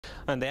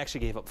and they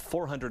actually gave up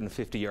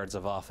 450 yards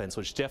of offense,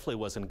 which definitely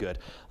wasn't good.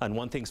 And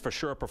one thing's for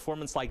sure, a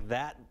performance like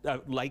that,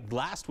 like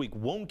last week,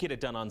 won't get it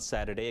done on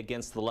Saturday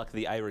against the luck of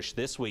the Irish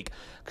this week.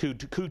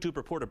 Coup2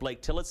 reporter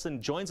Blake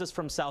Tillotson joins us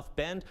from South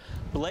Bend.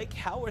 Blake,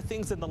 how are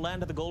things in the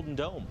land of the Golden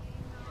Dome?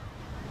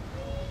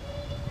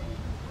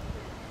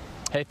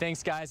 Hey,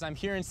 thanks guys. I'm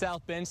here in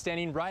South Bend,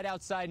 standing right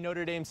outside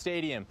Notre Dame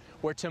Stadium,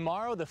 where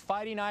tomorrow the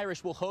Fighting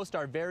Irish will host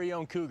our very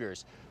own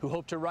Cougars, who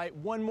hope to write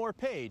one more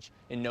page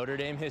in Notre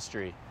Dame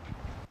history.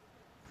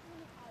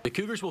 The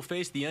Cougars will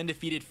face the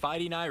undefeated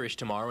Fighting Irish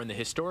tomorrow in the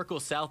historical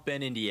South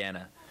Bend,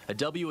 Indiana. A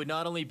W would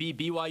not only be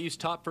BYU's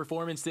top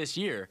performance this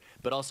year,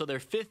 but also their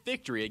 5th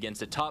victory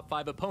against a top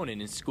 5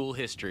 opponent in school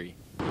history.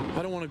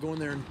 I don't want to go in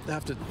there and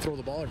have to throw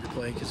the ball every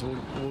play because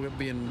we'll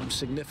be in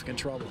significant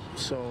trouble.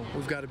 So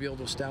we've got to be able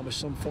to establish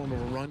some form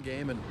of a run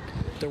game, and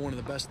they're one of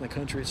the best in the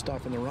country at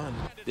stopping the run.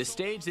 The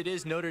stage that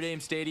is Notre Dame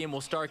Stadium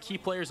will star key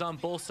players on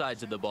both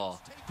sides of the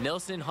ball.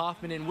 Nelson,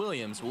 Hoffman, and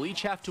Williams will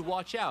each have to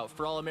watch out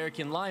for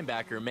All-American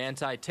linebacker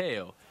Manti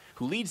Te'o,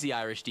 who leads the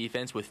Irish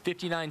defense with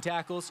 59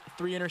 tackles,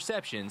 3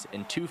 interceptions,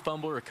 and 2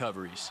 fumble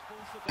recoveries.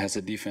 As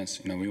a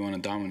defense, we want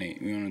to dominate.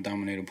 We want to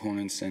dominate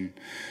opponents, and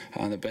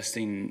the best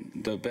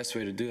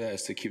way to do that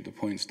is to keep the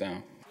points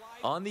down.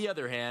 On the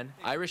other hand,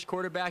 Irish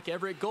quarterback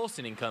Everett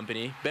Golson and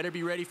company better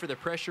be ready for the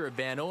pressure of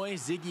Van Noy,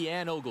 Ziggy,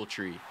 and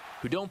Ogletree,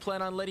 who don't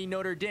plan on letting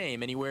Notre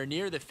Dame anywhere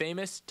near the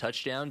famous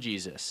Touchdown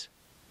Jesus.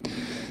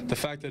 The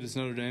fact that it's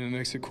Notre Dame, it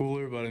makes it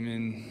cooler, but I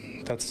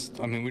mean,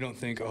 we don't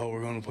think, oh,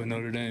 we're going to play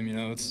Notre Dame,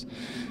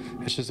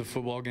 it's just a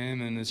football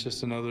game, and it's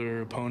just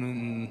another opponent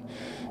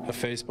and a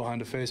face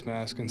behind a face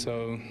mask, and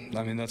so,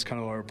 that's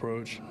kind of our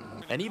approach.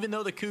 And even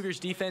though the Cougars'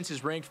 defense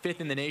is ranked 5th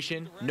in the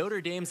nation,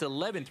 Notre Dame's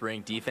 11th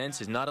ranked defense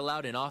has not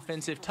allowed an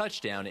offensive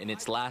touchdown in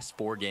its last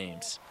 4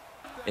 games.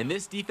 In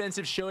this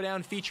defensive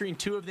showdown featuring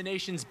 2 of the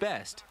nation's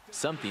best,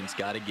 something's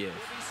got to give.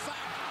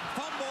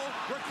 Fumble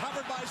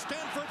recovered by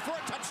Stanford for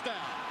a touchdown.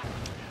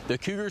 The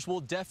Cougars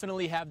will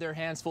definitely have their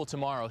hands full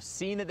tomorrow,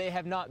 seeing that they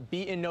have not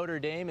beaten Notre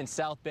Dame in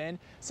South Bend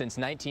since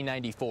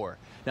 1994.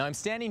 Now, I'm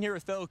standing here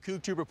with fellow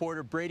Coup2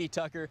 reporter Brady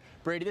Tucker.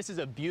 Brady, this is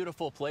a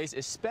beautiful place,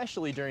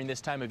 especially during this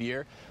time of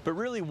year. But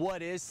really,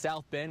 what is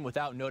South Bend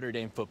without Notre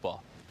Dame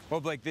football? Well,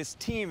 Blake, this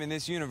team and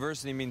this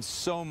university means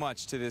so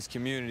much to this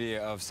community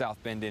of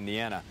South Bend,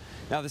 Indiana.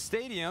 Now, the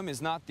stadium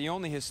is not the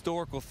only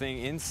historical thing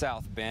in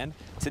South Bend.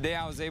 Today,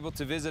 I was able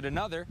to visit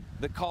another,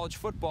 the College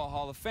Football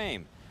Hall of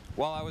Fame.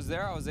 While I was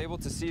there, I was able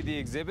to see the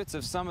exhibits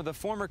of some of the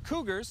former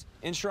Cougars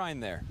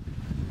enshrined there.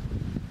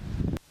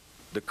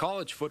 The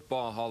College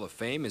Football Hall of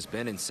Fame has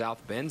been in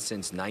South Bend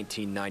since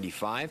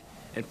 1995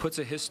 and puts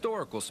a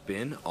historical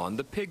spin on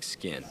the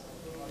pigskin.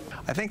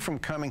 I think from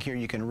coming here,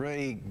 you can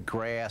really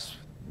grasp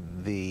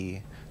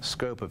the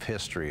scope of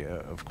history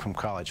from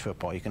college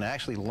football. You can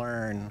actually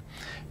learn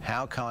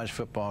how college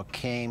football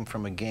came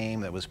from a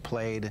game that was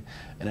played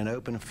in an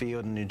open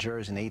field in New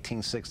Jersey in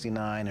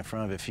 1869 in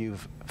front of a few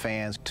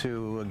fans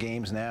to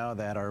games now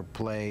that are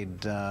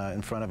played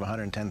in front of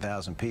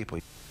 110,000 people.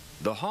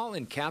 The hall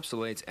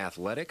encapsulates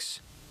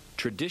athletics,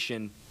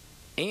 tradition,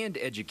 and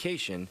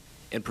education,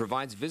 and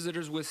provides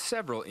visitors with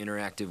several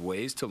interactive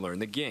ways to learn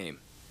the game.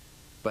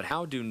 But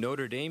how do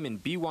Notre Dame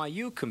and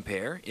BYU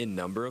compare in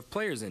number of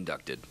players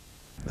inducted?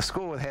 The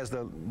school that has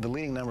the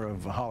leading number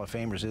of Hall of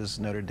Famers is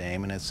Notre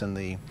Dame, and it's in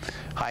the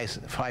high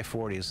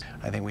 40s.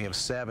 I think we have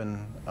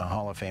 7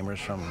 Hall of Famers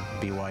from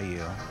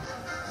BYU.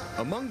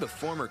 Among the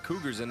former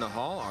Cougars in the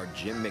hall are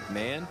Jim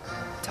McMahon,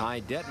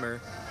 Ty Detmer,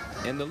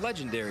 and the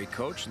legendary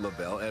coach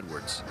LaBelle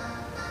Edwards.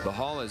 The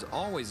hall is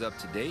always up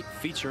to date,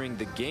 featuring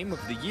the game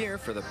of the year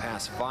for the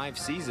past 5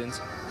 seasons,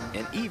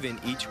 and even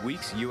each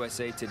week's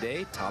USA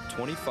Today Top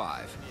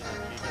 25.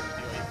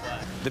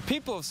 The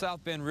people of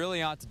South Bend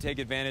really ought to take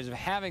advantage of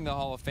having the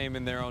Hall of Fame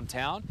in their own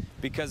town,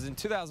 because in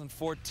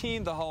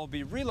 2014, the hall will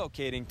be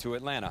relocating to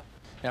Atlanta.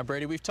 Now,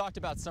 Brady, we've talked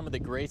about some of the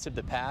greats of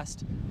the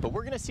past, but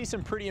we're going to see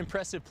some pretty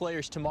impressive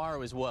players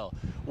tomorrow as well.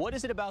 What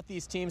is it about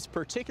these teams,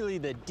 particularly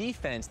the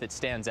defense, that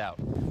stands out?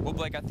 Well,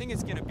 Blake, I think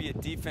it's going to be a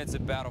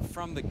defensive battle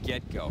from the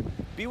get-go.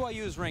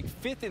 BYU is ranked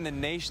 5th in the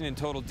nation in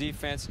total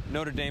defense,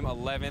 Notre Dame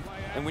 11th.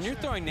 And when you're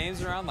throwing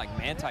names around like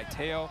Manti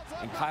Te'o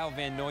and Kyle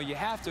Van Noy, you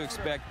have to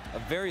expect a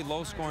very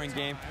low-scoring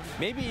game,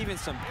 maybe even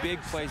some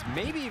big plays,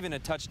 maybe even a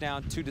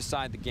touchdown to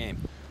decide the game.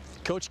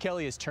 Coach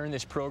Kelly has turned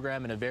this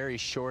program in a very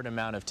short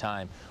amount of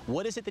time.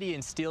 What is it that he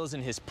instills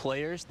in his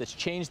players that's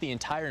changed the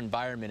entire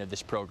environment of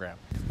this program?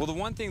 Well, the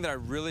one thing that I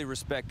really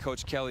respect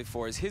Coach Kelly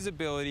for is his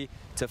ability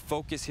to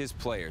focus his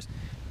players.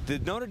 The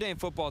Notre Dame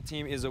football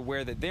team is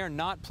aware that they are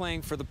not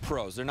playing for the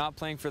pros. They're not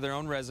playing for their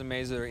own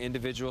resumes or their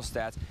individual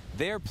stats.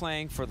 They are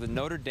playing for the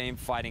Notre Dame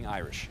Fighting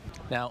Irish.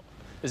 Now,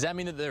 does that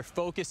mean that they're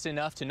focused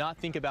enough to not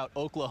think about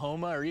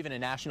Oklahoma or even a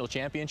national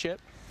championship?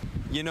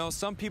 You know,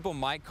 some people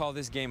might call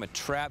this game a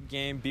trap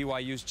game.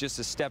 BYU's just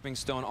a stepping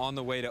stone on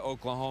the way to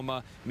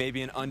Oklahoma,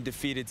 maybe an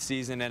undefeated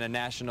season and a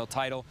national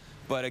title.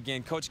 But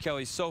again, Coach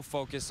Kelly's so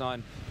focused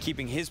on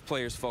keeping his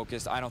players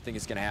focused, I don't think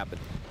it's going to happen.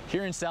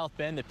 Here in South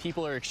Bend, the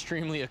people are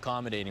extremely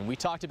accommodating. We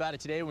talked about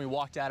it today when we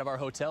walked out of our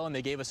hotel and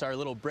they gave us our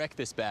little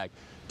breakfast bag.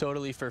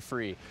 totally for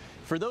free.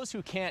 For those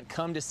who can't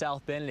come to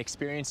South Bend and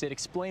experience it,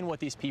 explain what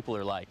these people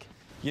are like.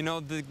 You know,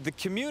 the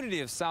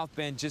community of South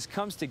Bend just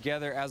comes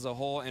together as a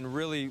whole and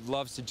really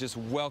loves to just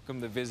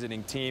welcome the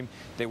visiting team.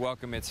 They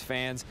welcome its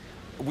fans.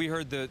 We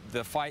heard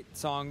the fight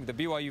song, the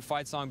BYU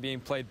fight song being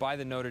played by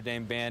the Notre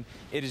Dame band.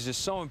 It is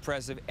just so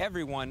impressive.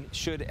 Everyone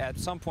should at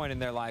some point in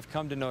their life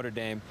come to Notre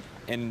Dame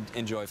and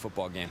enjoy a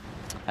football game.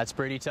 That's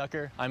Brady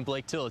Tucker. I'm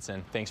Blake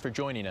Tillotson. Thanks for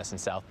joining us in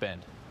South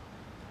Bend.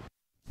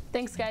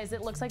 Thanks, guys.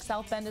 It looks like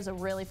South Bend is a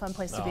really fun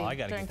place to be I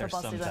gotta during get there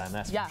football sometime, season.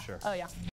 that's yeah. for sure. Oh, yeah.